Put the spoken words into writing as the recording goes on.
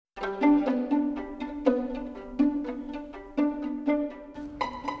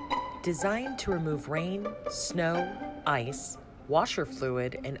Designed to remove rain, snow, ice, washer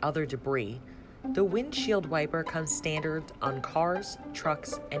fluid, and other debris, the windshield wiper comes standard on cars,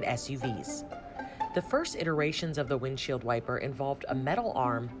 trucks, and SUVs. The first iterations of the windshield wiper involved a metal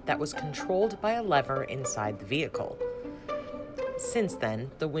arm that was controlled by a lever inside the vehicle. Since then,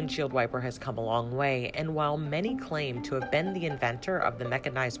 the windshield wiper has come a long way, and while many claim to have been the inventor of the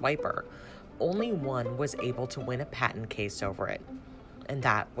mechanized wiper, only one was able to win a patent case over it, and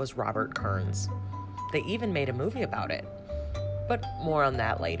that was Robert Kearns. They even made a movie about it, but more on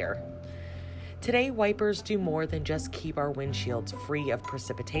that later. Today, wipers do more than just keep our windshields free of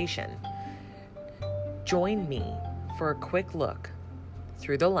precipitation. Join me for a quick look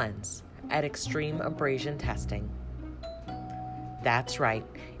through the lens at extreme abrasion testing. That's right,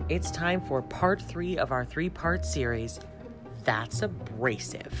 it's time for part 3 of our 3-part series, That's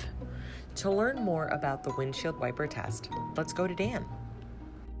Abrasive. To learn more about the windshield wiper test, let's go to Dan.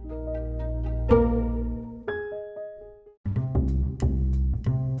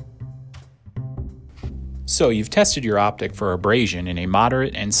 So you've tested your optic for abrasion in a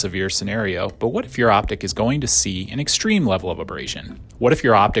moderate and severe scenario, but what if your optic is going to see an extreme level of abrasion? What if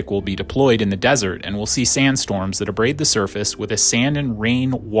your optic will be deployed in the desert and will see sandstorms that abrade the surface with a sand and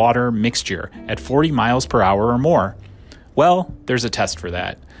rain water mixture at 40 miles per hour or more? Well, there's a test for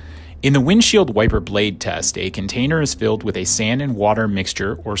that. In the windshield wiper blade test, a container is filled with a sand and water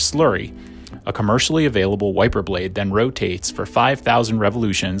mixture or slurry. A commercially available wiper blade then rotates for 5,000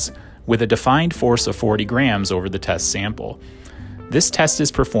 revolutions with a defined force of 40 grams over the test sample. This test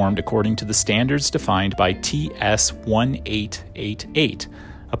is performed according to the standards defined by TS 1888.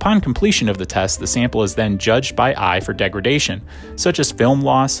 Upon completion of the test, the sample is then judged by eye for degradation, such as film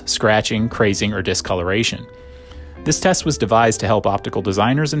loss, scratching, crazing, or discoloration. This test was devised to help optical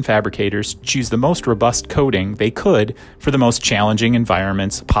designers and fabricators choose the most robust coating they could for the most challenging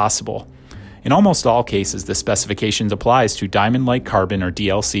environments possible. In almost all cases, the specifications applies to diamond-like carbon or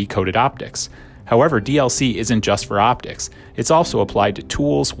DLC coated optics. However, DLC isn't just for optics. It's also applied to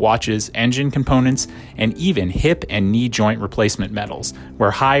tools, watches, engine components, and even hip and knee joint replacement metals, where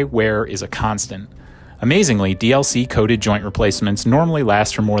high wear is a constant. Amazingly, DLC coated joint replacements normally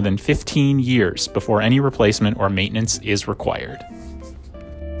last for more than 15 years before any replacement or maintenance is required.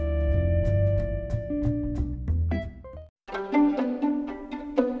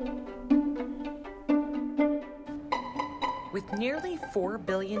 With nearly $4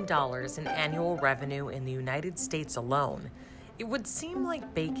 billion in annual revenue in the United States alone, it would seem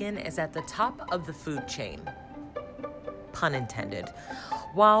like bacon is at the top of the food chain. Pun intended.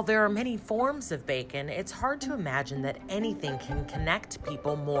 While there are many forms of bacon, it's hard to imagine that anything can connect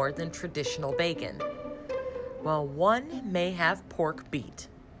people more than traditional bacon. Well, one may have pork beat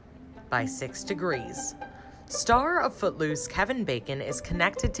by 6 degrees. Star of Footloose, Kevin Bacon is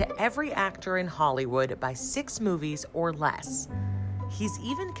connected to every actor in Hollywood by 6 movies or less. He's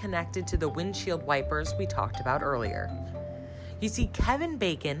even connected to the windshield wipers we talked about earlier. You see, Kevin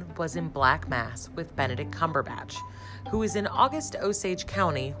Bacon was in Black Mass with Benedict Cumberbatch, who was in August Osage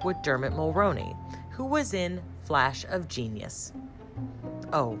County with Dermot Mulroney, who was in Flash of Genius.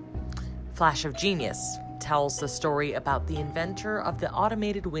 Oh, Flash of Genius tells the story about the inventor of the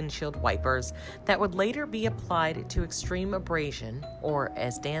automated windshield wipers that would later be applied to extreme abrasion, or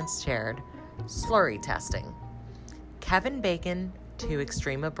as Dan shared, slurry testing. Kevin Bacon to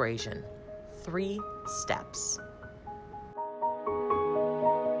extreme abrasion. 3 steps.